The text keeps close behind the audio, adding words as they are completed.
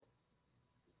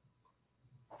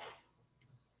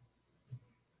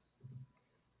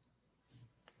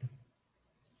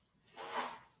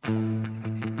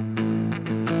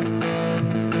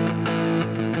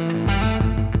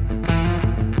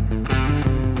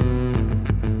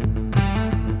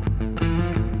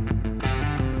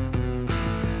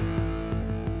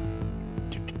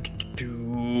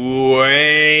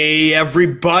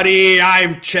everybody.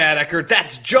 I'm Chad Eckert.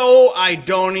 That's Joe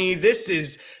Idoni. This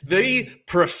is the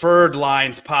Preferred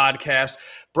Lines podcast,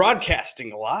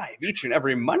 broadcasting live each and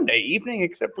every Monday evening,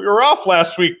 except we were off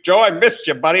last week, Joe. I missed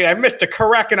you, buddy. I missed a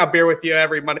cracking a beer with you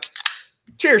every Monday.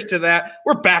 Cheers to that.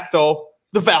 We're back, though.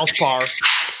 The Valspar.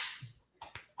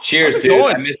 Cheers, dude.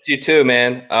 Going? I missed you too,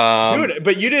 man. Dude,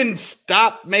 but you didn't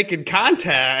stop making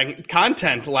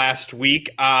content last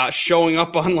week, showing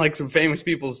up on like some famous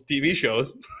people's TV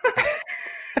shows.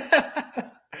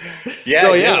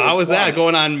 How was that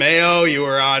going on Mayo? You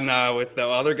were on with the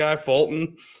other guy,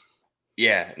 Fulton.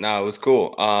 Yeah, no, it was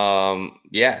cool.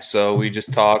 So we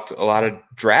just talked a lot of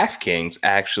DraftKings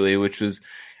actually, which was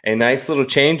a nice little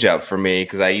change up for me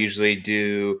because I usually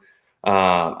do.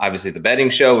 Obviously the betting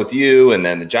show with you and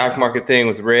then the jock market thing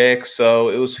with Rick. So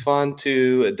it was fun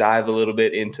to dive a little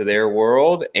bit into their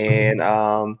world. And,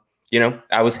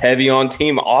 I was heavy on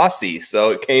Team Aussie, so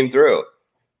it came through.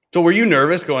 So were you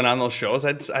nervous going on those shows?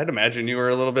 I'd imagine you were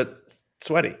a little bit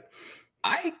sweaty.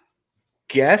 I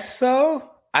guess so.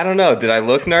 I don't know. Did I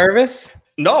look nervous?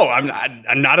 No, I'm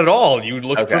not at all. You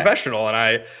looked professional. And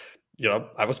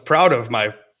I was proud of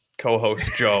my co-host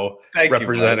Joe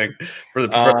representing for the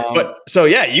but so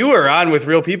you were on with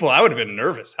real people. I would have been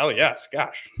nervous. Hell yes,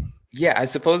 gosh. Yeah, I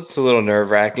suppose it's a little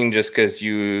nerve-wracking just because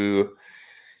you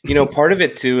part of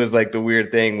it too is like the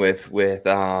weird thing with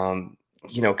kind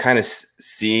of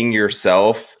seeing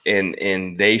yourself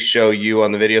and they show you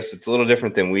on the video, so it's a little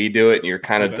different than we do it, and you're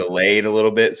kind of delayed a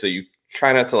little bit, so you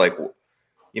try not to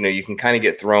you can kind of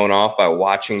get thrown off by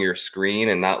watching your screen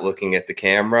and not looking at the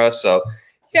camera. So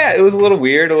yeah, it was a little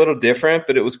weird, a little different,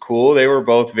 but it was cool. They were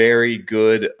both very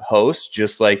good hosts,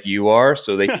 just like you are.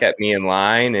 So they kept me in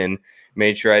line and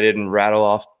made sure I didn't rattle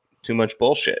off too much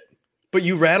bullshit. But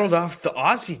you rattled off the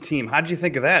Aussie team. How did you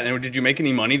think of that? And did you make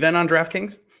any money then on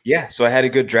DraftKings? Yeah, so I had a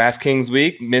good DraftKings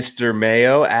week. Mr.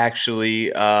 Mayo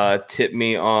actually tipped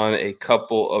me on a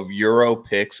couple of Euro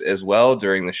picks as well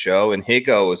during the show, and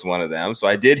Higo was one of them. So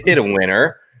I did hit a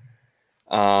winner.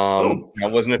 I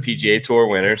wasn't a PGA Tour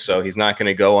winner, so he's not going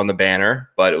to go on the banner,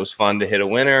 but it was fun to hit a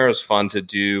winner. It was fun to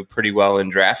do pretty well in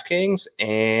DraftKings,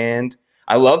 and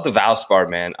I love the Valspar,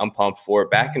 man. I'm pumped for it.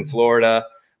 Back in Florida,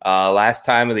 last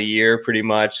time of the year pretty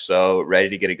much, so ready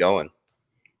to get it going.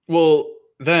 Well,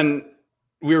 then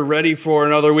we're ready for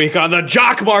another week on the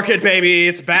jock market, baby.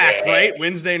 It's back, right?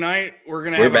 Wednesday night, we're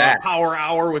going to have a power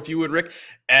hour with you and Rick,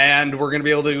 and we're going to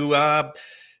be able to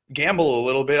gamble a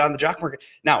little bit on the jock market.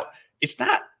 Now, it's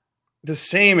not the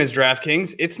same as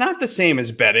DraftKings. It's not the same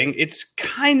as betting. It's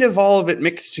kind of all of it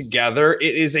mixed together.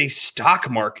 It is a stock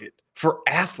market for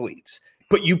athletes,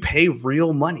 but you pay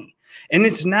real money. And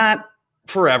it's not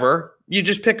forever. You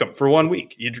just pick them for 1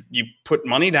 week. You put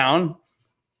money down.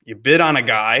 You bid on a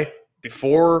guy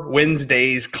before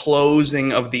Wednesday's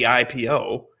closing of the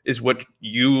IPO is what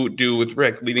you do with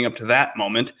Rick leading up to that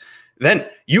moment. Then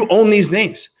you own these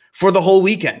names for the whole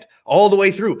weekend, all the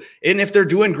way through. And if they're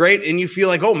doing great and you feel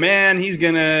like, oh man, he's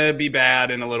going to be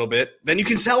bad in a little bit, then you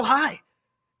can sell high.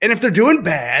 And if they're doing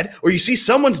bad, or you see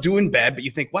someone's doing bad, but you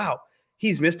think, wow,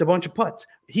 he's missed a bunch of putts,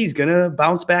 he's going to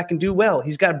bounce back and do well.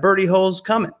 He's got birdie holes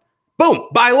coming. Boom,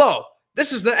 buy low.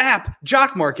 This is the app,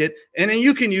 Jock Market. And then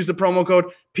you can use the promo code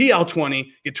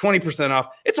PL20, get 20% off.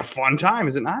 It's a fun time,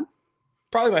 is it not?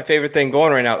 Probably my favorite thing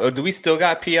going right now. Do we still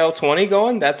got PL20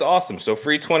 going? That's awesome. So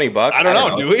free $20. I don't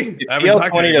know. Do we? If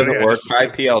PL20 doesn't work, try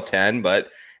PL10. But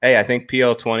hey, I think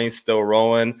PL20 is still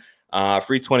rolling.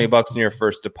 Free $20 in your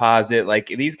first deposit. Like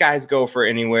these guys go for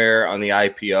anywhere on the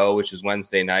IPO, which is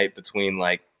Wednesday night, between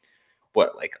like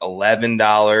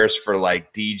 $11 for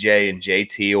like DJ and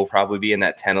JT will probably be in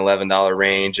that $10, $11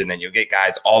 range. And then you'll get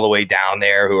guys all the way down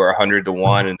there who are 100 to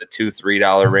 1 in the $2,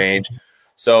 $3 range.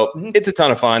 So it's a ton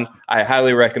of fun. I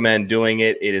highly recommend doing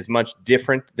it. It is much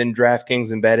different than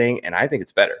DraftKings and betting, and I think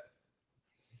it's better.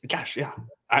 Gosh, yeah.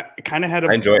 I kind of had a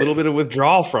little bit of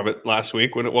withdrawal from it last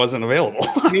week when it wasn't available.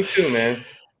 Me too, man.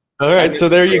 All right, so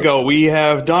there you go. We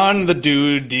have done the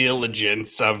due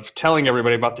diligence of telling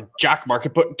everybody about the jock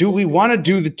market, but do we want to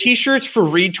do the T-shirts for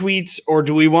retweets, or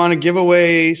do we want to give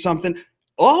away something?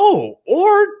 Oh,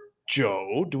 or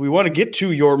Joe, do we want to get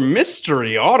to your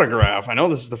mystery autograph? I know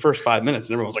this is the first 5 minutes,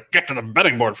 and everyone's like, get to the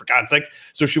betting board for God's sakes.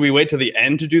 So should we wait to the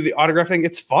end to do the autograph thing?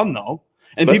 It's fun, though.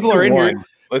 And people are in here.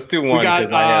 Let's do one. We got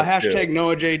hashtag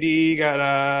Noah JD.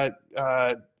 Got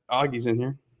Augie's in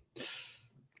here.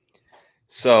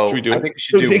 So should we do it? I think we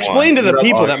should do explain one. to the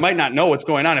people that might not know what's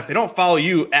going on. If they don't follow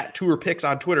you at Tour Picks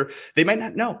on Twitter, they might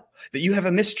not know that you have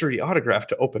a mystery autograph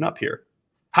to open up here.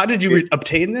 How did you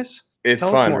obtain this? It's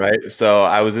fun, right? So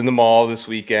I was in the mall this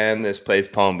weekend. This place,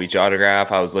 Palm Beach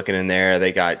Autograph. I was looking in there.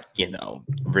 They got,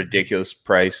 ridiculous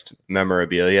priced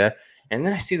memorabilia. And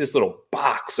then I see this little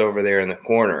box over there in the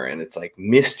corner, and it's like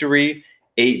mystery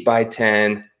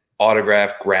 8x10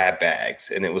 autograph grab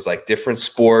bags. And it was like different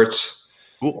sports.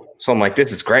 Cool. So I'm like,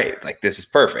 this is great. Like, this is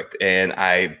perfect. And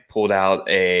I pulled out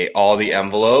all the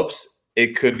envelopes.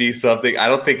 It could be something. I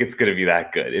don't think it's going to be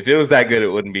that good. If it was that good, it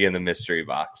wouldn't be in the mystery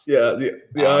box. Yeah, the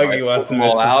Augie wants to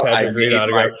all out.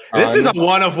 This is a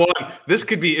one of one. This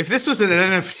could be, if this was an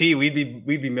NFT,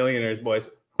 we'd be millionaires, boys.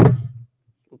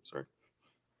 Oops, sorry.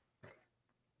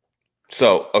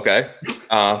 So okay,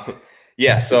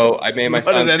 so I made my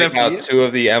son pick out 2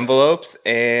 of the envelopes,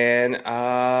 and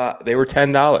they were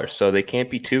 $10. So they can't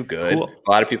be too good. Cool.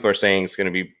 A lot of people are saying it's going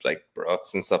to be like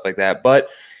Brooks and stuff like that, but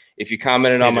if you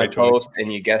commented on my post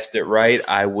and you guessed it right,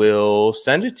 I will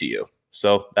send it to you.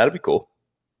 So that'll be cool.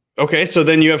 Okay, so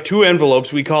then you have 2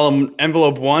 envelopes. We call them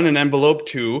envelope 1 and envelope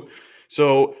 2.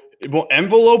 So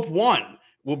envelope 1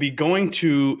 will be going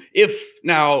to, if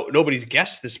now nobody's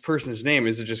guessed this person's name,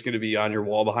 is it just going to be on your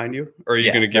wall behind you? Or are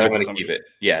you going to give it to somebody? Keep it.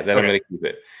 Yeah, then I'm going to keep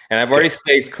it. And I've already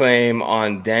staked claim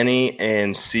on Denny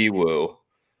and Siwoo.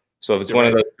 So if it's one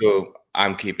of those 2,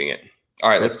 I'm keeping it.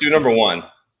 All right, let's do number 1. All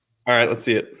right, let's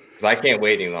see it. Because I can't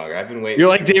wait any longer. I've been waiting. You're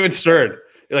like David Stern.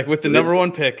 You're like with the number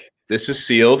 1 pick. This is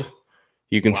sealed.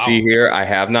 You can see here, I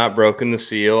have not broken the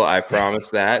seal. I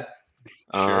promise that.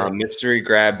 Sure. Mystery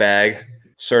grab bag,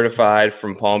 certified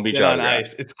from Palm Beach on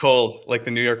ice. It's cold, like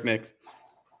the New York Knicks.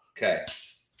 Okay.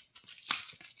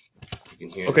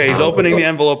 Okay, he's opening the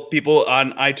envelope, people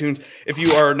on iTunes. If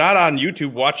you are not on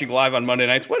YouTube watching live on Monday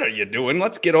nights, what are you doing?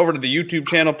 Let's get over to the YouTube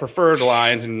channel, Preferred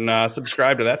Lines, and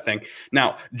subscribe to that thing.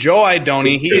 Now, Joe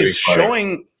Idoni, he is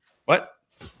showing – what?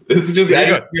 This is just – I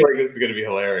just feel like this is going to be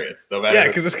hilarious. No matter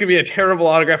because this could be a terrible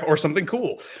autograph or something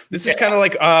cool. This is kind of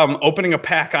like opening a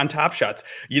pack on Top Shots.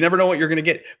 You never know what you're going to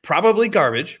get. Probably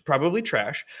garbage, probably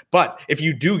trash. But if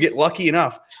you do get lucky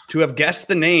enough to have guessed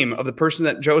the name of the person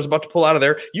that Joe's about to pull out of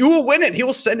there, you will win it. He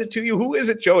will send it to you. Who is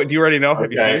it, Joe? Do you already know? Okay.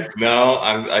 Have you seen it? No,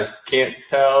 I can't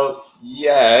tell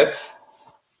yet.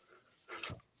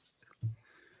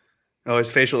 Oh,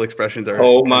 his facial expressions are.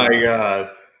 Oh, my God.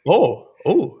 Oh.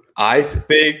 I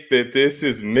think that this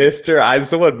is Mr.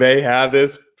 Someone may have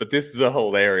this, but this is a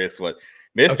hilarious one.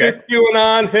 Mr.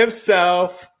 QAnon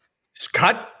himself.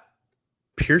 Scott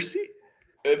Piercy?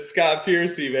 It's Scott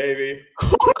Piercy, baby.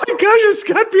 Oh my gosh, it's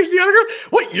Scott Piercy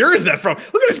autograph. What year is that from?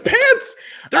 Look at his pants.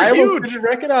 They're huge. I didn't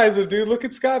recognize him, dude. Look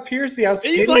at Scott Piercy. How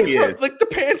skinny he's like he is. Like the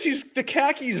pants the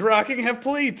khakis rocking have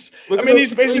pleats.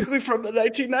 He's basically from the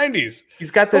 1990s.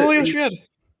 He's got the holy shit.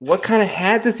 What kind of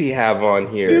hat does he have on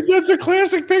here? That's a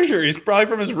classic picture. He's probably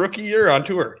from his rookie year on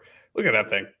tour. Look at that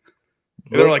thing.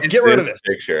 They're like, get rid of this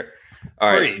picture.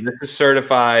 All right, so this is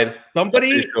certified.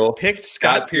 Somebody official. Picked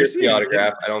Scott Piercy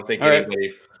autograph. I don't think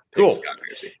anybody picked Scott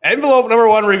Piercy. Envelope number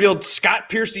 1 revealed Scott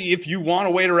Piercy. If you want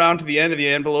to wait around to the end of the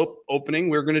envelope opening,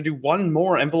 we're going to do one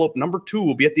more. Envelope number 2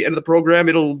 will be at the end of the program.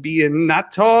 It'll be in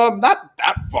not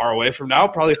that far away from now,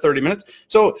 probably 30 minutes.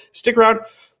 So stick around,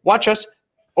 watch us.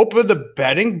 Open the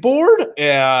betting board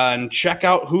and check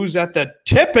out who's at the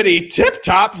tippity tip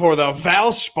top for the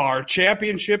Valspar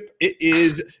Championship. It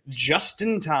is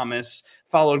Justin Thomas,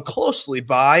 followed closely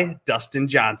by Dustin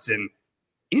Johnson.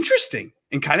 Interesting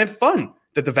and kind of fun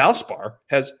that the Valspar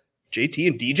has JT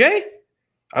and DJ.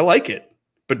 I like it.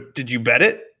 But did you bet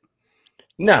it?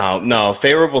 No.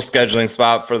 Favorable scheduling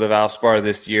spot for the Valspar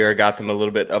this year. Got them a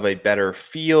little bit of a better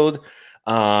field.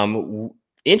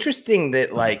 Interesting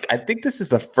that, I think this is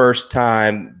the first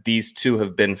time these 2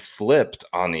 have been flipped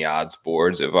on the odds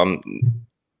boards.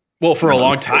 For a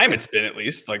long time, it's been at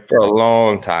least for a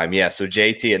long time. Yeah. So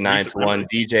JT at 9-1,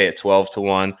 DJ at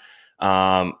 12-1.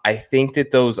 I think that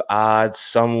those odds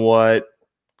somewhat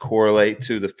correlate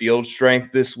to the field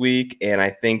strength this week, and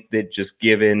I think that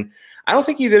I don't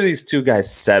think either of these 2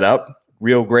 guys set up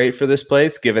real great for this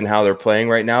place, given how they're playing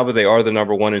right now, but they are the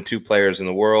number 1 and 2 players in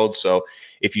the world. So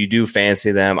if you do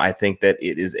fancy them, I think that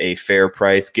it is a fair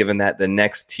price, given that the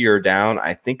next tier down,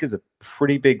 I think, is a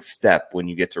pretty big step when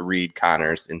you get to Reed,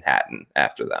 Connors, and Hatton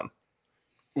after them.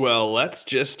 Well, let's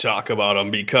just talk about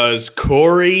them, because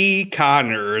Corey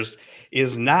Connors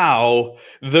is now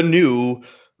the new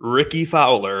Ricky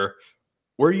Fowler,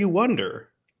 where you wonder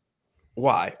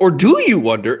why. Or do you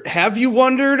wonder? Have you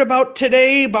wondered about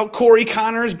today, about Corey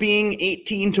Connors being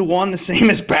 18-1, the same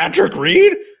as Patrick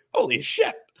Reed? Holy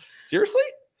shit. Seriously?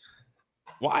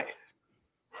 Why?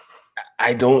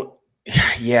 I don't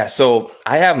Yeah, so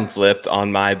I haven't flipped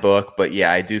on my book, but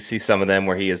yeah, I do see some of them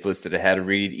where he is listed ahead of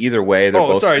Reed. Either way, they're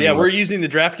both. Sorry. Yeah, we're using the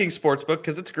DraftKings Sportsbook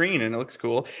because it's green and it looks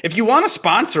cool. If you want to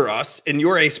sponsor us and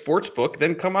you're a sportsbook,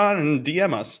 then come on and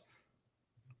DM us.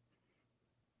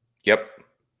 Yep.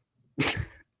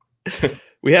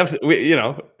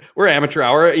 We're amateur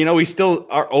hour. We still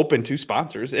are open to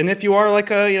sponsors. And if you are like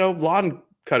a, lawn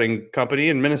cutting company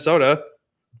in Minnesota,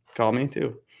 call me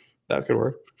too. That could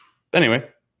work. Anyway,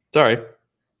 sorry.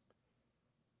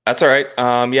 That's all right.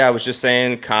 Yeah, I was just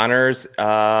saying Connors,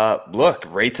 look,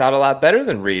 rates out a lot better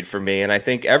than Reed for me. And I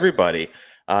think everybody,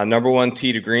 number one,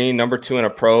 tee to green, number two in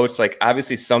approach. Like,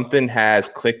 obviously something has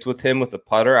clicked with him with the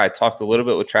putter. I talked a little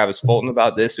bit with Travis Fulton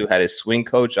about this, who had his swing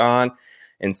coach on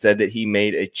and said that he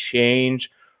made a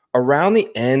change around the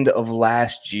end of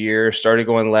last year, started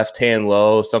going left-hand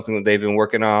low, something that they've been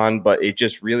working on, but it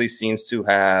just really seems to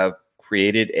have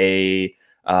created a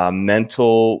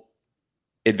mental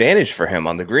advantage for him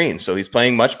on the green. So he's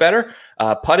playing much better,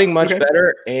 putting much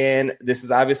better, and this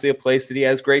is obviously a place that he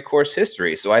has great course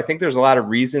history. So I think there's a lot of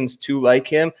reasons to like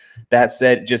him. That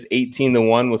said, just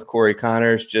 18-1 with Corey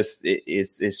Connors,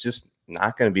 it's just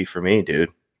not going to be for me, dude.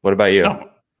 What about you?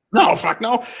 No, fuck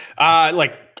no.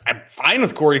 I'm fine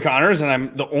with Corey Connors, and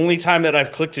I'm the only time that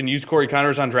I've clicked and used Corey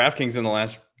Connors on DraftKings in the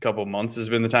last couple of months has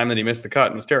been the time that he missed the cut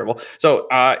and was terrible. So,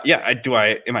 am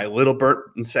I a little burnt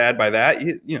and sad by that?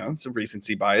 It's a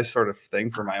recency bias sort of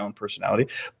thing for my own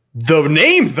personality. The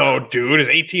name, though, dude, is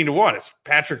 18-1. It's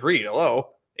Patrick Reed. Hello,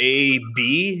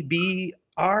 ABBR.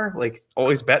 Like,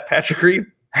 always bet Patrick Reed.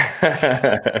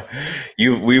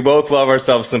 We both love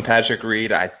ourselves some Patrick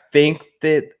Reed. I think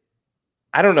that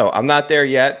I don't know. I'm not there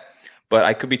yet, but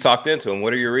I could be talked into him.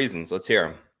 What are your reasons? Let's hear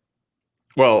them.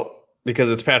 Well,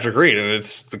 because it's Patrick Reed, and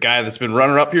it's the guy that's been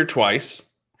runner up here twice.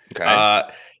 Okay.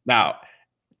 Now,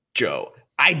 Joe,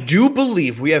 I do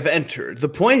believe we have entered the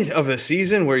point of the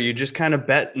season where you just kind of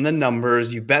bet in the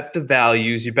numbers, you bet the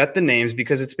values, you bet the names,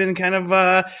 because it's been kind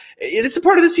of it's a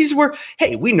part of the season where,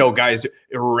 hey, we know guys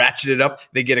ratchet it up,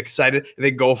 they get excited, they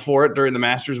go for it during the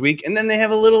Masters week, and then they have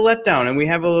a little letdown, and we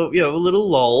have a little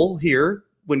lull here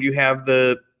when you have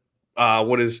the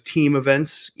what is team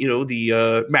events,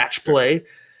 the match play.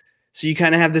 So you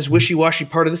kind of have this wishy-washy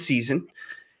part of the season.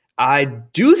 I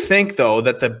do think, though,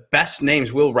 that the best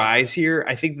names will rise here.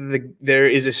 I think there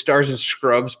is a stars and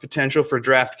scrubs potential for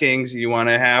DraftKings. You want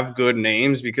to have good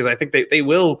names because I think they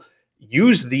will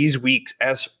use these weeks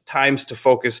as times to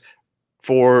focus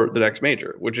for the next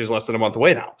major, which is less than a month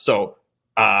away now. So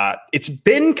it's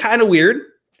been kind of weird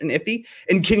and iffy.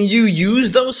 And can you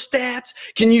use those stats?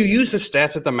 Can you use the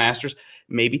stats at the Masters?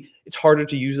 Maybe. It's harder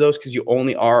to use those because you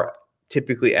only are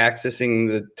typically accessing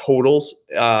the totals,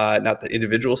 not the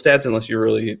individual stats, unless you're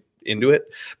really into it.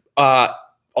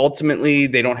 Ultimately,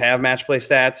 they don't have match play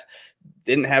stats,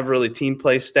 didn't have really team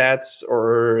play stats,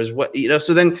 or is what,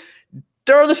 so then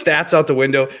throw the stats out the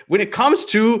window. When it comes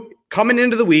to coming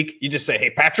into the week, you just say, hey,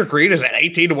 Patrick Reed is at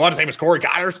 18-1, same as Corey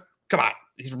Connors. Come on.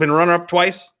 He's been runner up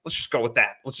twice. Let's just go with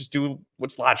that. Let's just do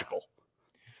what's logical.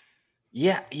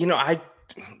 Yeah.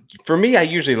 For me, I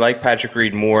usually like Patrick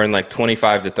Reed more in like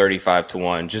 25 to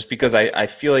 35-1, just because I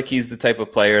feel like he's the type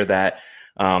of player that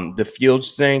the field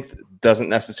strength doesn't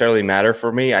necessarily matter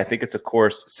for me. I think it's a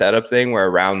course setup thing where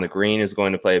around the green is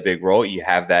going to play a big role. You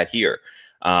have that here.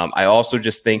 I also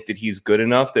just think that he's good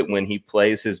enough that when he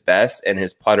plays his best and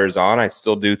his putter's on, I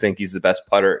still do think he's the best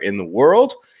putter in the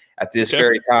world at this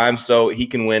very time. So he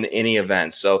can win any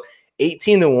event. So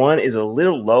 18-1 is a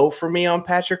little low for me on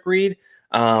Patrick Reed.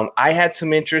 I had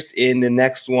some interest in the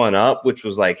next one up, which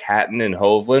was like Hatton and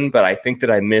Hovland, but I think that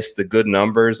I missed the good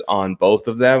numbers on both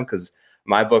of them because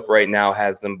my book right now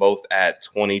has them both at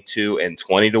 22 and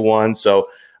 20-1. So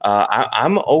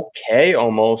I'm okay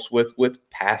almost with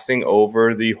passing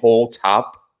over the whole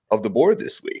top of the board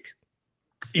this week.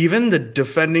 Even the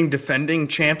defending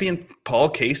champion, Paul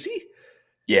Casey?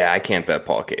 Yeah, I can't bet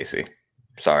Paul Casey.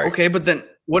 Sorry. Okay, but then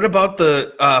what about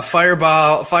the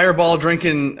fireball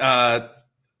drinking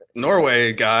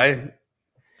Norway guy,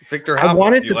 Victor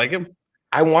Hovland? Do you like him?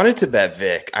 I wanted to bet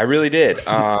Vic. I really did.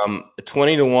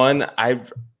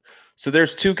 20-1. So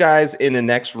there's two guys in the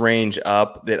next range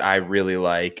up that I really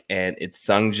like, and it's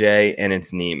Sung Jae and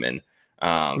it's Neiman.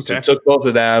 So I took both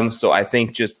of them. So I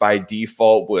think just by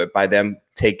default, by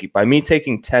me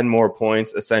taking 10 more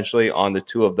points essentially on the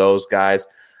two of those guys,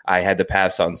 I had to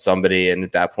pass on somebody, and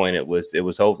at that point it was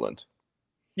Hovland.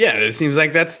 Yeah, it seems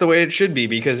like that's the way it should be,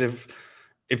 because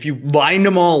if you line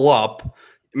them all up,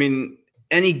 I mean,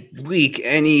 any week,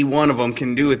 any one of them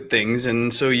can do things.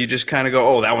 And so you just kind of go,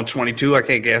 oh, that one's 22. I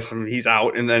can't guess him. He's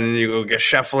out. And then you go get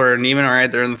Scheffler or Niemann. All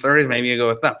right, they're in the 30s. Maybe you go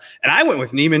with them. And I went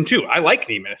with Niemann too. I like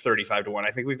Niemann at 35-1.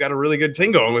 I think we've got a really good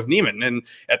thing going with Niemann. And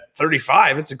at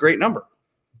 35, it's a great number.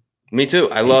 Me too.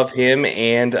 I love him.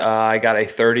 And I got a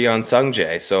 30 on Sung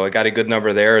Jae. So I got a good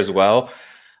number there as well.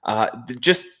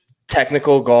 Just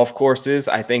technical golf courses.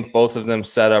 I think both of them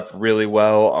set up really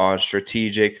well on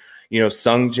strategic.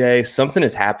 Sung Jae, something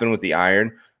has happened with the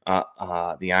iron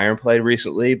play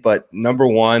recently, but number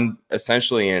one,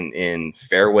 essentially in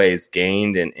fairways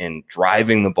gained and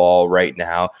driving the ball right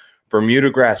now. Bermuda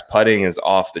grass putting is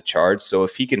off the charts. So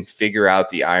if he can figure out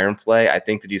the iron play, I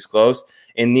think that he's close.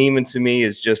 And Niemann to me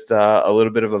is just a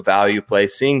little bit of a value play.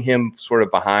 Seeing him sort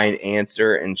of behind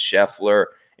Ancer and Scheffler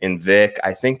and Vic,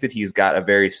 I think that he's got a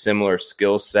very similar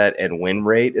skill set and win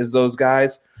rate as those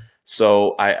guys.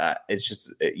 So it's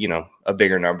just, a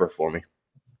bigger number for me.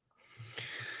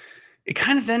 It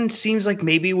kind of then seems like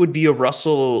maybe it would be a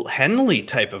Russell Henley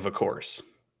type of a course.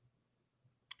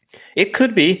 It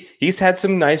could be. He's had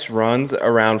some nice runs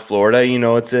around Florida.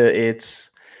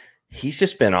 He's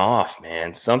just been off,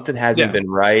 man. Something hasn't been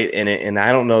right. And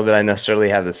I don't know that I necessarily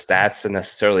have the stats to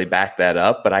necessarily back that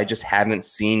up, but I just haven't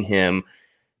seen him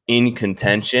in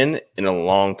contention in a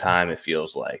long time, it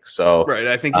feels like. So right,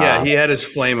 I think he had his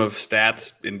flame of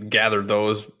stats and gathered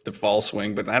those the fall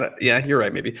swing, but you're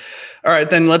right, maybe. All right,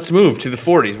 then let's move to the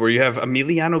 40s where you have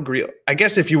Emiliano Grillo. I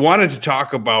guess if you wanted to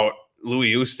talk about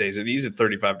Louis Oosthuizen, and he's at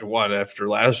 35-1 after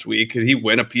last week, could he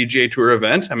win a PGA Tour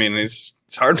event? I mean, it's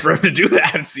hard for him to do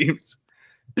that, it seems.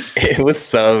 It was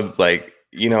so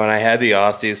and I had the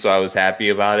Aussies, so I was happy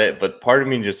about it, but part of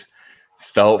me just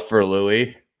felt for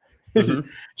Louis. Mm-hmm.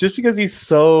 Just because he's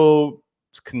so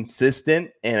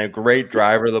consistent and a great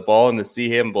driver of the ball, and to see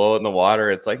him blow it in the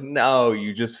water, it's like, no,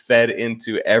 you just fed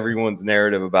into everyone's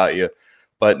narrative about you.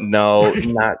 But no,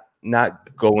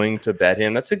 not going to bet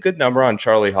him. That's a good number on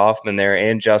Charlie Hoffman there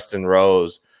and Justin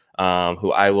Rose,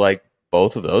 who I like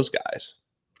both of those guys.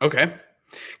 Okay,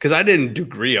 because I didn't do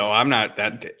Grillo. I'm not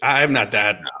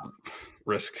that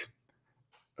risk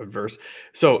averse.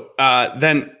 So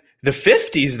then. The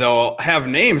 50s, though, have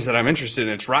names that I'm interested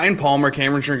in. It's Ryan Palmer,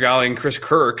 Cameron Tringale, and Chris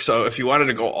Kirk. So if you wanted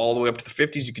to go all the way up to the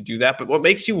 50s, you could do that. But what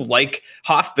makes you like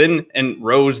Hoffman and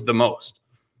Rose the most?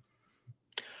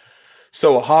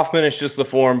 So Hoffman is just the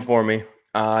form for me.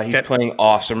 He's playing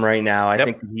awesome right now. I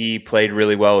think he played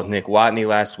really well with Nick Watney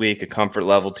last week, a comfort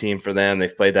level team for them.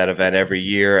 They've played that event every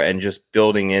year, and just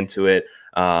building into it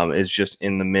is just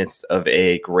in the midst of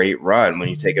a great run. When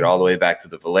you take it all the way back to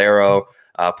the Valero,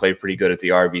 played pretty good at the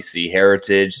RBC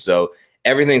Heritage. So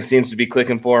everything seems to be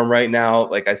clicking for him right now.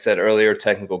 Like I said earlier,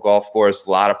 technical golf course, a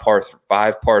lot of par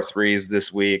 3s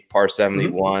this week, par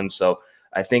 71. Mm-hmm. So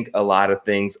I think a lot of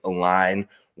things align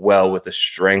well with the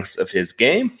strengths of his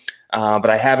game.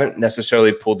 But I haven't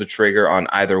necessarily pulled the trigger on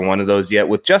either one of those yet.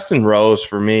 With Justin Rose,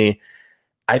 for me,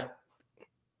 I'm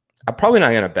probably not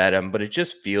going to bet him, but it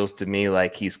just feels to me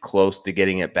like he's close to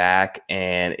getting it back.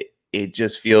 And it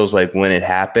just feels like when it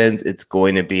happens, it's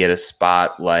going to be at a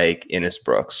spot like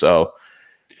Innisbrook. So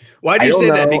why do you say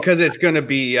that? Because it's going to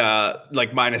be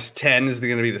like -10 is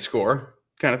going to be the score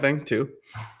kind of thing too?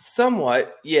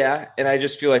 Somewhat, yeah. And I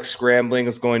just feel like scrambling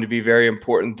is going to be very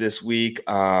important this week.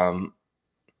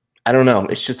 I don't know.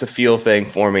 It's just a feel thing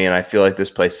for me, and I feel like this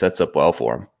place sets up well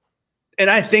for him. And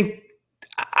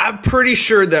I'm pretty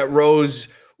sure that Rose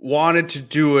wanted to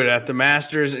do it at the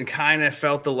Masters and kind of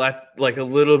felt a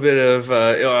little bit of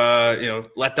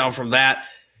letdown from that.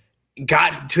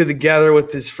 Got together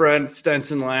with his friend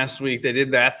Stenson last week. They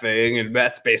did that thing, and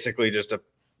that's basically just a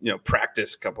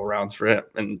practice couple rounds for him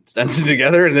and Stenson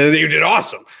together, and then they did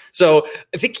awesome. So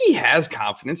I think he has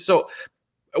confidence. So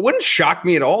it wouldn't shock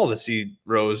me at all to see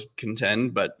Rose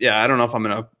contend, but I don't know if I'm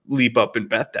going to leap up and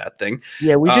bet that thing.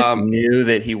 Yeah, we just knew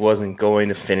that he wasn't going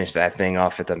to finish that thing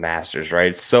off at the Masters,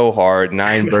 right? It's so hard,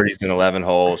 9 birdies in 11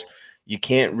 holes. You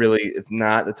can't really, it's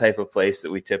not the type of place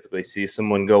that we typically see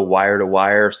someone go wire to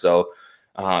wire. So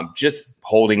just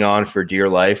holding on for dear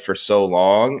life for so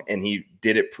long, and he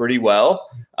did it pretty well,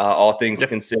 all things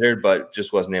considered, but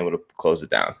just wasn't able to close it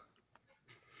down.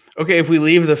 Okay, if we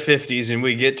leave the 50s and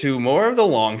we get to more of the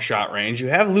long shot range, you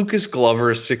have Lucas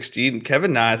Glover at 60, and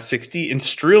Kevin Na at 60, and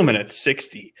Streelman at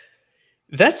 60.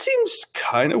 That seems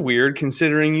kind of weird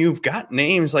considering you've got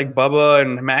names like Bubba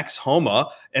and Max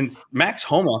Homa, and Max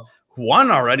Homa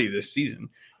won already this season,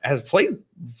 has played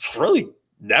really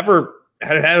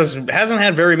hasn't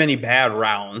had very many bad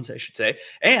rounds, I should say,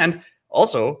 and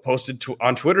also posted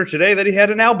on Twitter today that he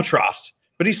had an albatross,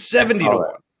 but he's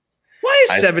 70-1. Why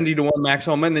is 70 to 1 Max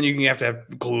Homa, and then you have to have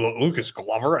Lucas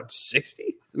Glover at 60?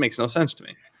 It makes no sense to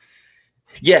me.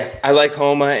 Yeah, I like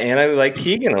Homa and I like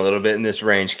Keegan a little bit in this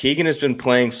range. Keegan has been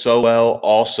playing so well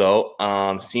also.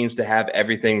 Seems to have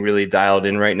everything really dialed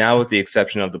in right now with the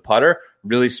exception of the putter.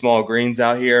 Really small greens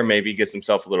out here. Maybe gets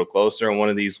himself a little closer in one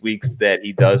of these weeks that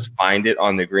he does find it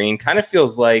on the green. Kind of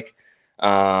feels like,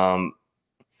 what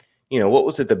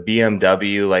was it, the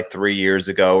BMW like 3 years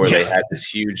ago where they had this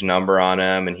huge number on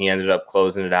him and he ended up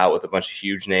closing it out with a bunch of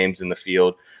huge names in the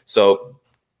field. So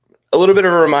a little bit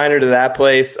of a reminder to that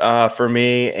place for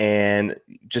me, and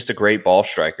just a great ball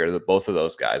striker that both of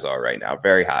those guys are right now.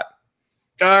 Very hot.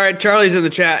 All right, Charlie's in the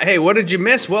chat. Hey, what did you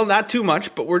miss? Well, not too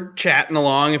much, but we're chatting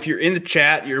along. If you're in the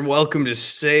chat, you're welcome to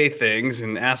say things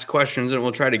and ask questions, and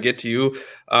we'll try to get to you.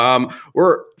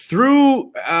 We're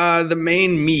through the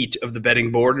main meat of the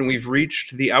betting board, and we've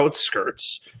reached the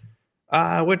outskirts.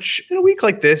 Which in a week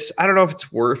like this, I don't know if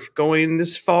it's worth going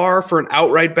this far for an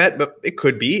outright bet, but it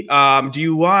could be. Do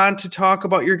you want to talk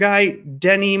about your guy,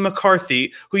 Denny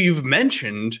McCarthy, who you've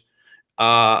mentioned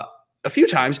a few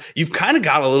times? You've kind of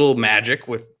got a little magic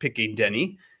with picking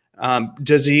Denny.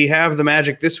 Does he have the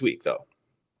magic this week, though?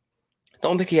 I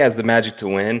don't think he has the magic to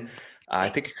win. I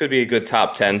think it could be a good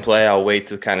top 10 play. I'll wait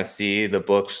to kind of see the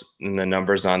books and the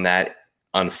numbers on that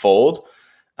unfold.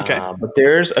 Okay. But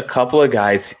there's a couple of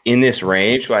guys in this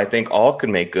range who I think all could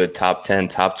make good top 10,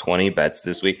 top 20 bets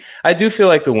this week. I do feel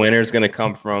like the winner is going to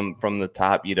come from the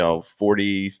top,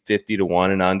 40, 50 to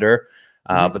 1 and under.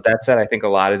 But that said, I think a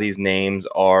lot of these names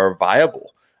are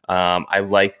viable. I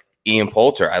like Ian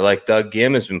Poulter. I like Doug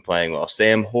Ghim has been playing well.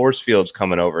 Sam Horsfield's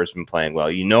coming over has been playing well.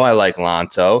 I like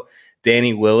Lanto.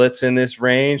 Danny Willett's in this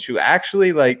range, who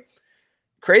actually,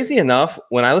 crazy enough,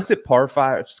 when I looked at par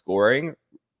 5 scoring,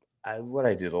 what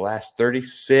I do, the last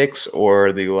 36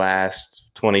 or the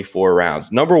last 24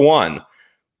 rounds. Number one,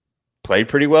 played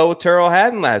pretty well with Terrell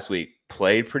Hatton last week.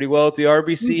 Played pretty well at the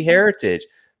RBC Heritage.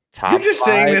 You're just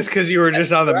saying this because you were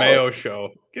just on the Mayo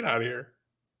show. Get out of here.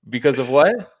 Because of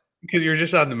what? Because you were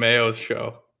just on the Mayo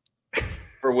show.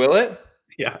 For Willett?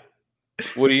 Yeah.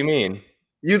 What do you mean?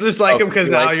 You just like him because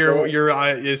now you're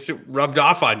it's rubbed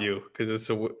off on you because it's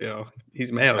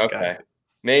he's Mayo's guy.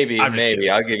 Maybe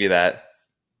I'll give you that.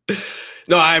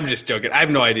 No, I'm just joking. I have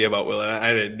no idea about Willett.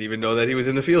 I didn't even know that he was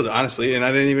in the field, honestly, and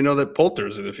I didn't even know that Poulter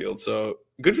was in the field. So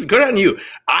good on you.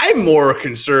 I'm more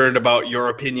concerned about your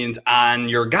opinions on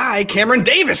your guy, Cameron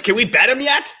Davis. Can we bet him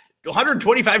yet?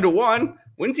 125 to 1.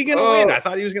 When's he going to win? I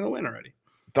thought he was going to win already.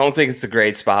 Don't think it's a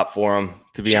great spot for him,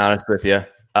 to be honest with you.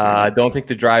 I don't think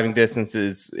the driving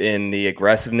distances in the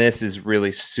aggressiveness is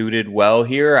really suited well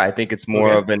here. I think it's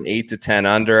more of an 8 to 10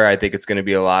 under. I think it's going to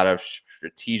be a lot of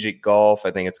strategic golf.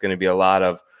 I think it's going to be a lot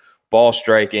of ball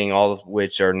striking, all of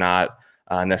which are not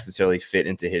necessarily fit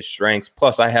into his strengths.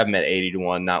 Plus, I have him at 80 to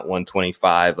 1, not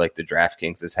 125 like the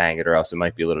DraftKings is hanging, or else it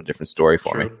might be a little different story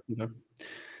for me. Okay.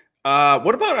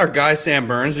 What about our guy, Sam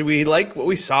Burns? Did we like what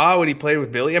we saw when he played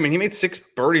with Billy? I mean, he made 6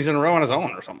 birdies in a row on his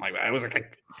own or something like that. It was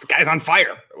like the guy's on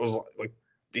fire. It was like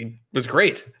he was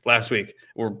great last week.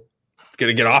 We're going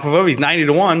to get off of him. He's 90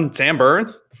 to 1. Sam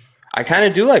Burns. I kind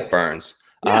of do like Burns.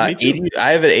 Yeah,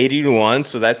 I have it 80 to 1,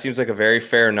 so that seems like a very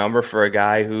fair number for a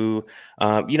guy who,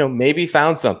 maybe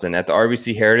found something at the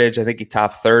RBC Heritage. I think he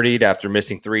topped 30 after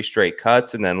missing 3 straight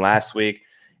cuts, and then last week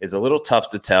is a little tough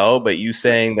to tell. But you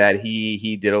saying that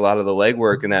he did a lot of the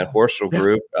legwork in that Horschel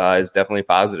group is definitely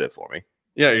positive for me.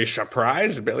 Yeah, you're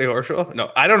surprised, Billy Horschel?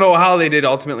 No, I don't know how they did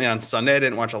ultimately on Sunday. I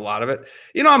didn't watch a lot of it.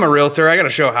 I'm a realtor. I got to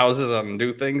show houses and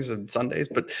do things on Sundays.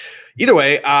 But either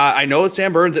way, I know that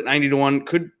Sam Burns at 90 to 1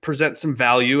 could present some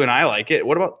value, and I like it.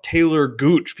 What about Taylor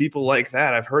Gooch? People like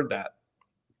that. I've heard that.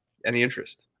 Any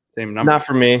interest? Same number? Not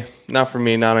for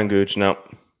me. Not on Gooch, no.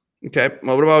 Okay.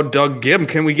 Well, what about Doug Ghim?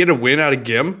 Can we get a win out of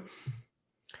Ghim?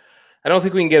 I don't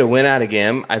think we can get a win out of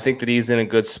Ghim. I think that he's in a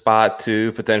good spot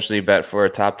to potentially bet for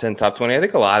a top 10, top 20. I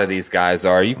think a lot of these guys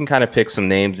are. You can kind of pick some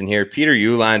names in here. Peter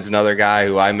Uline's another guy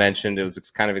who I mentioned. It was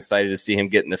kind of excited to see him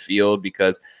get in the field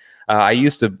because I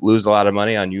used to lose a lot of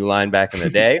money on Uline back in the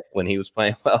day when he was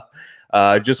playing well.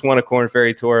 Just won a Korn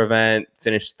Ferry Tour event,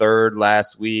 finished 3rd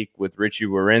last week with Richie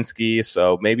Warinsky.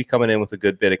 So maybe coming in with a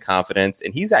good bit of confidence.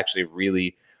 And he's actually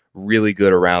really, really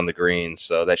good around the green.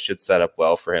 So that should set up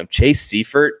well for him. Chase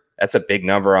Seifert. That's a big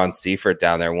number on Seifert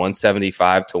down there,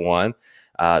 175 to 1.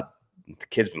 The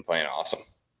kid's been playing awesome.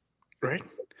 Right.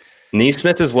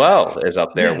 Neesmith as well is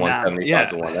up there,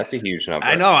 175 to 1. That's a huge number.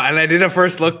 I know. And I did a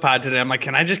first look pod today. I'm like,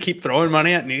 can I just keep throwing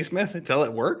money at Neesmith until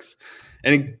it works?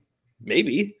 And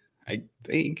maybe, I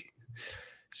think.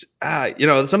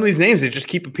 Some of these names, they just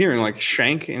keep appearing like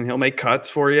Shank, and he'll make cuts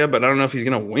for you. But I don't know if he's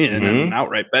going to win an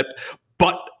outright bet.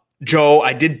 But Joe,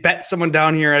 I did bet someone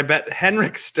down here. I bet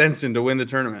Henrik Stenson to win the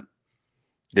tournament.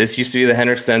 This used to be the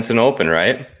Henrik Stenson Open,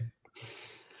 right?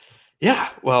 Yeah,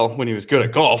 well, when he was good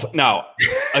at golf. Now,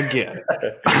 again,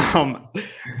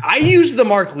 I use the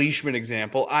Mark Leishman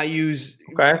example. I use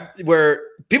where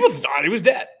people thought he was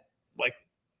dead like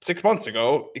 6 months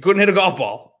ago. He couldn't hit a golf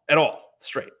ball at all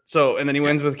straight. So, and then he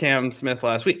wins with Cam Smith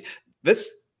last week.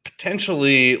 This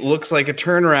potentially looks like a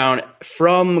turnaround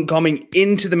from coming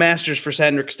into the Masters for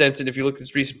Henrik Stenson, if you look at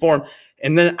his recent form,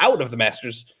 and then out of the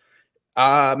Masters.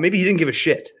 Maybe he didn't give a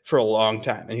shit for a long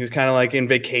time, and he was kind of like in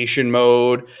vacation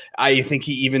mode. I think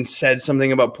he even said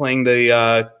something about playing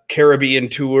the Caribbean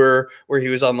tour where he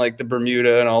was on like the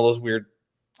Bermuda and all those weird.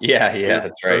 Yeah,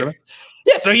 that's right.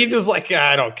 Yeah, so he was like,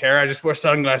 I don't care. I just wear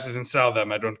sunglasses and sell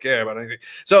them. I don't care about anything.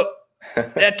 So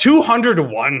at 200 to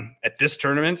 1 at this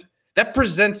tournament, that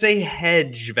presents a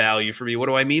hedge value for me. What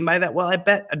do I mean by that? Well, I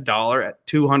bet $1 at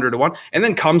 200 to 1. And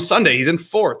then come Sunday, he's in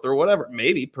 4th or whatever.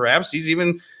 Maybe, perhaps he's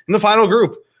even in the final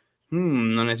group.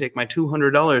 Then I take my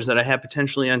 $200 that I have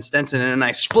potentially on Stenson and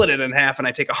I split it in half and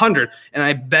I take 100 and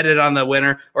I bet it on the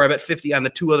winner, or I bet 50 on the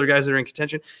 2 other guys that are in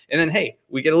contention. And then, hey,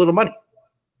 we get a little money.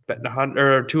 Betting 100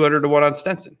 or 200 to 1 on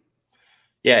Stenson.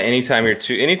 Yeah, anytime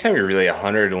you're really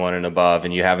 100 to 1 and above,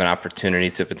 and you have an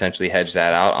opportunity to potentially hedge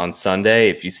that out on Sunday,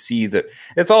 if you see that,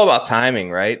 it's all about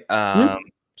timing, right?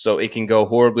 So it can go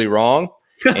horribly wrong,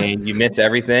 and you miss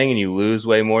everything, and you lose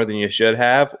way more than you should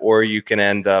have, or you can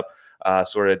end up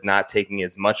sort of not taking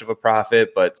as much of a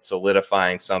profit, but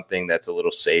solidifying something that's a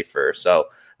little safer. So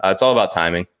it's all about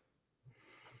timing.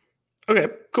 Okay,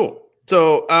 cool.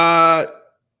 So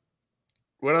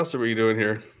what else are we doing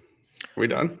here? Are we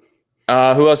done?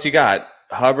 Who else you got?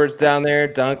 Hubbard's down there,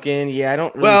 Duncan. Yeah, I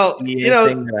don't really see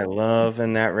anything that I love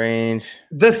in that range.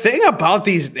 The thing about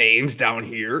these names down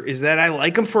here is that I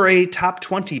like them for a top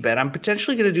 20 bet. I'm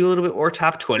potentially going to do a little bit more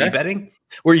top 20 betting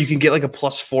where you can get like a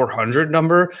plus 400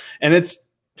 number, and it's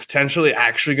potentially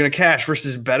actually going to cash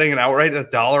versus betting an outright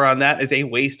 $1 on that is a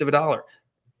waste of $1.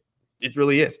 It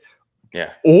really is.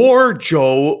 Yeah. Or,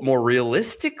 Joe, more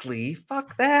realistically,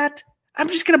 fuck that. I'm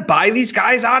just going to buy these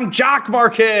guys on Jock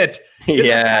Market. Yeah.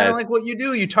 That's kind of like what you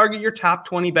do. You target your top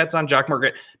 20 bets on Jock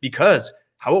Market, because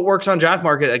how it works on Jock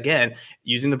Market, again,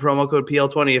 using the promo code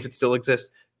PL20 if it still exists,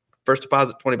 first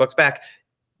deposit $20 back.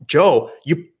 Joe,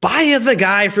 you buy the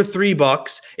guy for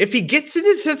 $3. If he gets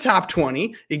into the top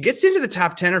 20, he gets into the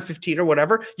top 10 or 15 or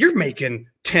whatever, you're making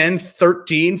 $10,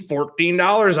 $13,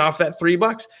 $14 off that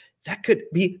 $3. That could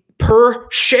be per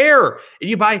share. And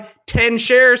you buy 10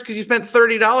 shares because you spent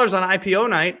 $30 on IPO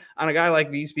night on a guy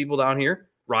like these people down here.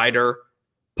 Ryder,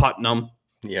 Putnam,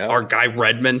 our guy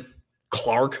Redman,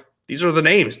 Clark. These are the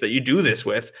names that you do this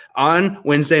with on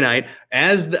Wednesday night.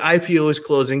 As the IPO is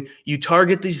closing, you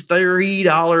target these $30.20,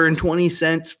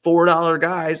 $4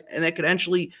 guys, and that could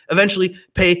eventually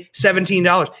pay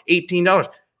 $17, $18.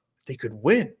 They could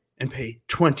win and pay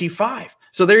 $25.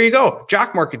 So there you go.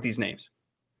 Jock Market these names.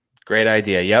 Great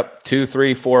idea. Yep. $2,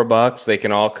 $3, $4. They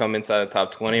can all come inside the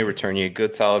top 20, return you a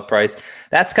good solid price.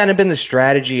 That's kind of been the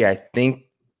strategy, I think,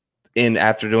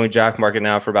 after doing Jock Market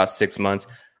now for about 6 months.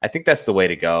 I think that's the way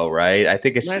to go, right? I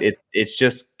think it's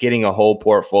just getting a whole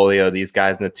portfolio of these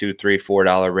guys in the $2, $3,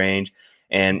 $4 range.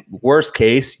 And worst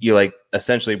case, you like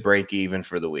essentially break even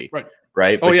for the week.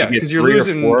 Right. Oh, yeah. Because you're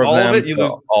losing all of it. You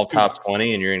lose all top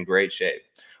 20 and you're in great shape.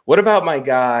 What about my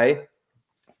guy?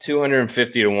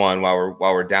 250 to 1 while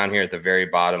we're down here at the very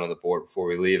bottom of the board before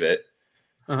we leave it.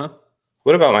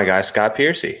 What about my guy Scott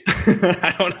Piercy?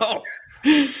 I don't know.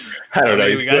 I don't know.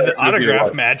 We got the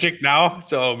autograph magic now,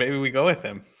 so maybe we go with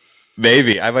him.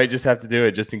 Maybe I might just have to do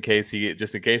it just in case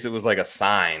it was like a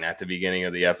sign at the beginning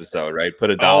of the episode, right?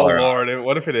 Put $1. Oh Lord,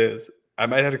 what if it is? I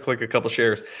might have to click a couple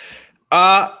shares.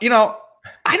 I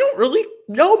don't really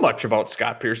know much about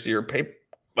Scott Piercy or pay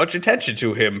much attention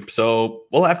to him, so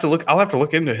I'll have to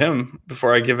look into him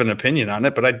before I give an opinion on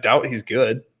it, but I doubt he's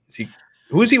good.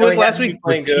 Who was he with last week?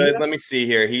 Playing good. Let me see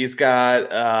here. He's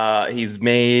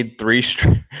made 3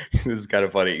 straight. This is kind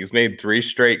of funny. He's made 3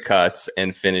 straight cuts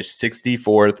and finished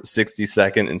 64th,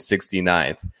 62nd, and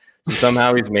 69th. So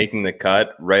somehow he's making the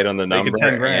cut right on the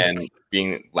number and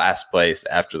being last place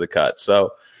after the cut.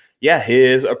 So yeah,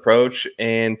 his approach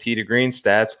and tee to green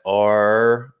stats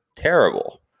are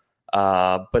terrible.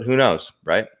 But who knows,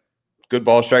 right? Good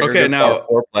ball striker. Okay, now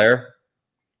player.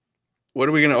 What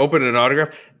are we going to open an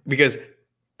autograph? Because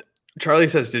Charlie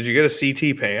says, "Did you get a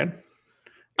CT pan?"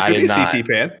 I did not. CT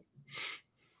pan.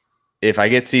 If I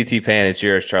get CT pan, it's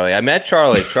yours, Charlie. I met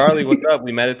Charlie. Charlie, what's up?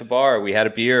 We met at the bar. We had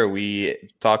a beer. We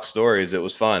talked stories. It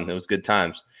was fun. It was good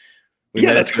times.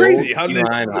 That's crazy. How did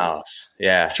house?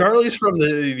 Yeah, Charlie's from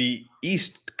the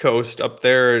East coast up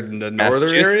there in the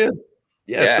northern area.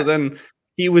 Yeah. So then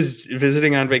he was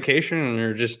visiting on vacation and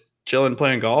you're just chilling,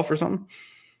 playing golf or something.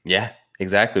 Yeah,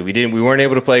 exactly. We weren't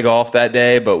able to play golf that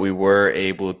day, but we were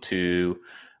able to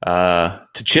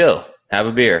chill, have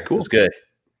a beer. Cool. It was good.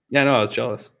 Yeah, no, I was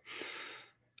jealous.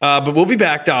 But we'll be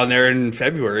back down there in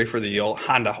February for the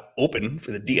Honda Open,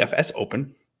 for the DFS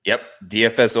Open. Yep,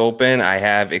 DFS Open. I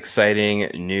have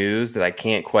exciting news that I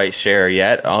can't quite share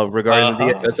yet regarding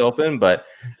the DFS Open, but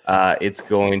it's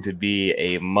going to be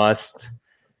a must.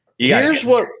 Here's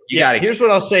what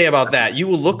I'll say about that. You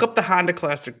will look up the Honda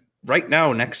Classic right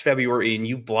now next February, and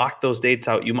you block those dates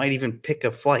out. You might even pick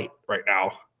a flight right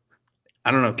now. I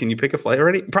don't know. Can you pick a flight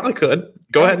already? Probably could.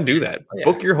 Go ahead and do that. Yeah.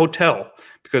 Book your hotel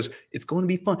because it's going to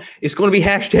be fun. It's going to be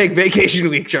hashtag vacation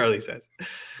week, Charlie says.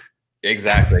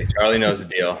 Exactly. Charlie knows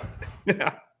the deal.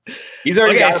 Yeah. He's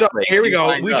already got so here we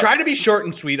go. We try to be short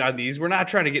and sweet on these. We're not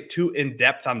trying to get too in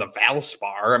depth on the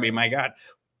Valspar. I mean, my God.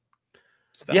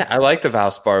 Yeah, I like the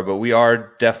Valspar, but we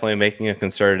are definitely making a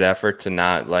concerted effort to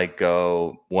not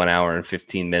go 1 hour and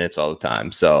 15 minutes all the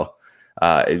time. So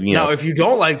now, if you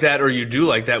don't like that or you do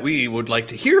like that, we would like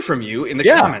to hear from you in the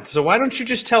comments. So why don't you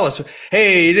just tell us,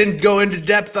 hey, you didn't go into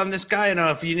depth on this guy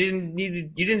enough. You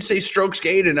didn't say strokes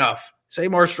gained enough. Say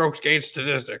more strokes gained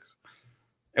statistics.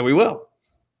 And we will.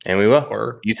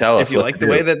 Or you tell us if you like the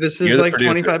way that this is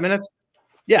 25 minutes.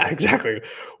 Yeah, exactly.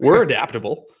 We're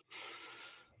adaptable.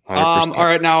 100%. All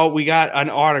right, now we got an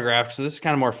autograph. So this is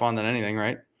kind of more fun than anything,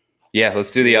 right? Yeah,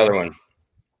 let's do the other one.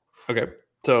 Okay.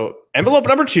 So envelope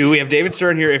number 2, we have David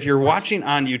Stern here. If you're watching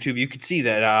on YouTube, you can see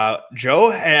that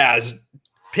Joe has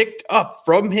picked up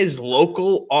from his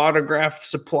local autograph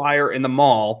supplier in the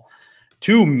mall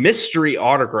 2 mystery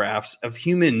autographs of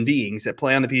human beings that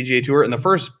play on the PGA Tour. And the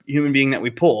first human being that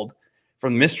we pulled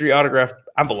from the mystery autograph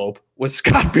envelope was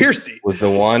Scott Piercy. Was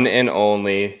the one and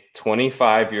only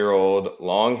 25-year-old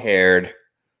long-haired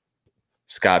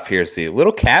Scott Piercy. A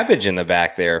little cabbage in the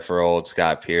back there for old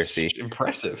Scott Piercy. It's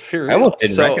impressive. I almost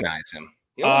didn't recognize him.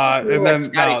 And then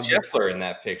Scotty Scheffler in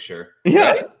that picture.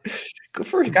 Yeah. Right? Good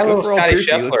for got a little Scotty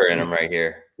Scheffler in him right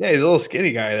here. Yeah, he's a little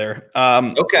skinny guy there.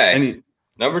 Okay.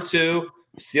 Number 2,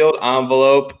 sealed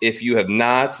envelope. If you have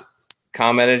not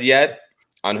commented yet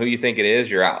on who you think it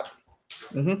is, you're out.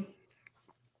 Mm-hmm.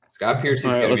 Scott Piercy's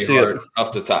going to be hard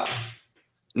off the top.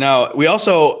 Now, we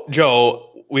also,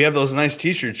 Joe, we have those nice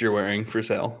T-shirts you're wearing for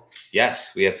sale.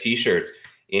 Yes, we have T-shirts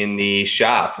in the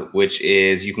shop, which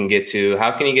is you can get to.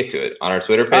 How can you get to it? On our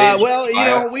Twitter page?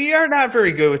 We are not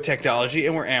very good with technology,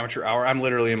 and we're amateur hour. I'm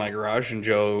literally in my garage, and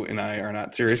Joe and I are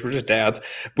not serious. We're just dads.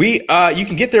 You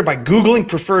can get there by Googling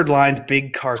Preferred Lines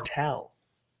Big Cartel.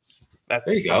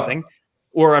 That's something.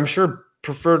 Or I'm sure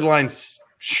Preferred Lines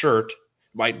shirt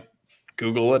might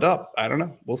Google it up. I don't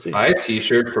know. We'll see. Buy a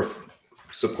T-shirt for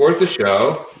support the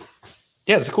show.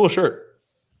 Yeah, it's a cool shirt.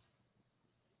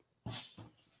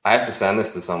 I have to send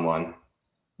this to someone.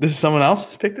 This is someone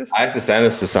else picked this? I have to send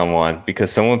this to someone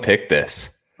because someone picked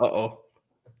this. Uh-oh.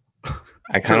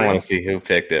 I kind of want to see who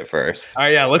picked it first. All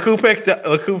right, yeah. Look who picked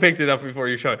it up before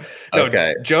you show it. No,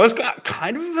 okay. Joe's got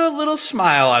kind of a little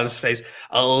smile on his face.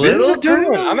 A little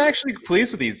turn. I'm actually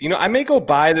pleased with these. I may go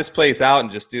buy this place out and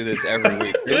just do this every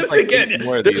week. Do this again.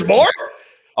 There's more?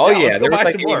 Oh yeah, there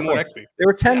was more next week. They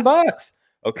were $10.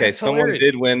 Okay, that's someone hilarious.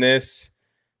 Did win this.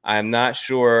 I'm not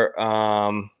sure.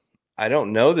 I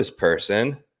don't know this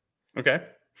person. Okay.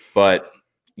 But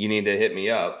you need to hit me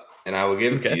up and I will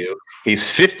give it to you. He's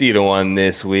 50-1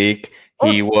 this week.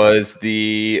 Oh. He was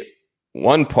the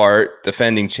 1-part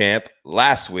defending champ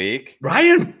last week.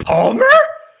 Ryan Palmer?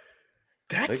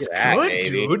 That's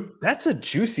good, dude. That's a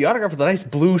juicy autograph with a nice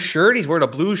blue shirt. He's wearing a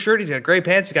blue shirt. He's got gray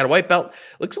pants. He's got a white belt.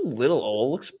 Looks a little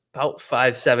old. Looks about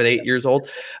 5, 7, 8 years old.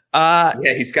 Yeah,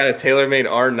 he's got a TaylorMade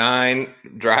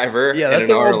R9 driver and an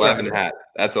R11 hat.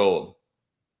 That's old.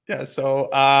 Yeah. So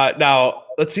now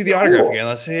let's see the autograph again.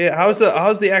 Let's see how's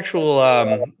the actual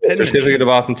certificate of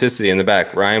authenticity in the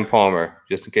back. Ryan Palmer,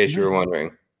 just in case you were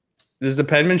wondering. Is the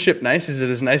penmanship nice? Is it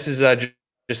as nice as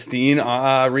Justine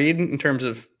Reed in terms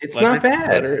of? It's not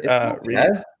bad.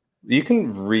 You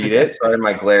can read it. Sorry,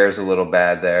 my glare is a little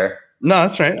bad there. No,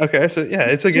 that's right. Okay, so yeah,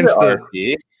 it's against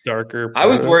the darker. I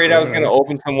was worried I was going to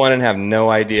open someone and have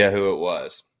no idea who it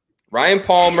was. Ryan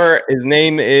Palmer. His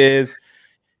name is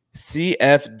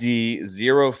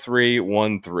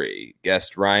CFD0313.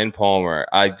 Guest Ryan Palmer.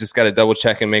 I just got to double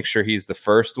check and make sure he's the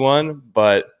first one,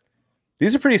 but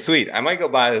these are pretty sweet. I might go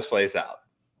buy this place out.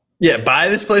 Yeah, buy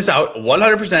this place out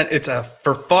 100%. It's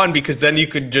for fun because then you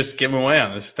could just give them away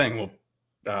on this thing.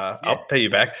 I'll pay you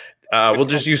back. We'll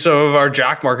just use some of our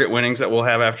Jock Market winnings that we'll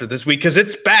have after this week because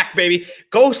it's back, baby.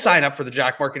 Go sign up for the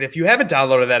Jock Market. If you haven't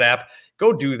downloaded that app,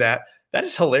 go do that. That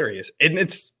is hilarious. And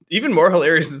it's even more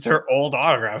hilarious that they're old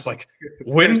autographs. Like,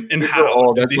 when and how?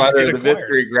 Old. That's why they're the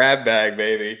mystery grab bag,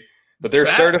 baby. But they're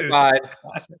certified.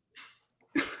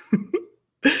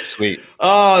 Sweet.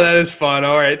 Oh, that is fun.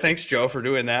 All right. Thanks, Joe, for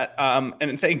doing that.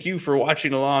 And thank you for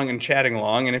watching along and chatting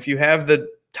along. And if you have the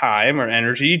time or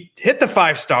energy, hit the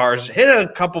 5 stars, hit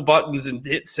a couple buttons and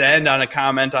hit send on a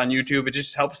comment on YouTube. It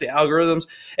just helps the algorithms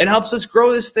and helps us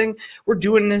grow this thing. We're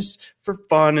doing this for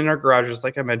fun in our garages,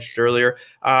 like I mentioned earlier.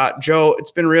 Joe,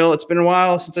 it's been real. It's been a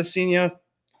while since I've seen you.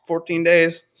 14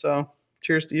 days. So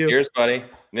cheers to you. Cheers, buddy.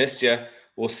 Missed you.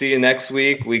 We'll see you next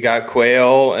week. We got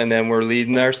Quail, and then we're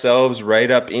leading ourselves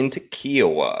right up into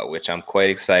Kiowa, which I'm quite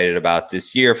excited about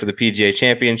this year for the PGA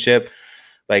Championship.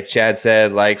 Like Chad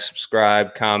said, like,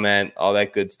 subscribe, comment, all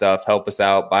that good stuff. Help us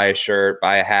out. Buy a shirt,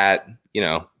 buy a hat.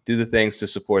 Do the things to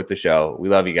support the show. We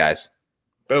love you guys.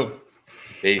 Boom.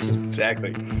 Peace.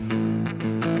 Exactly.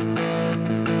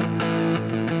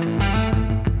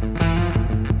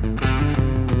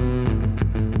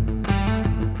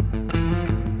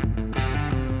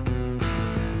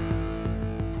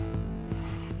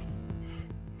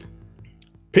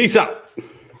 Peace out.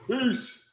 Peace.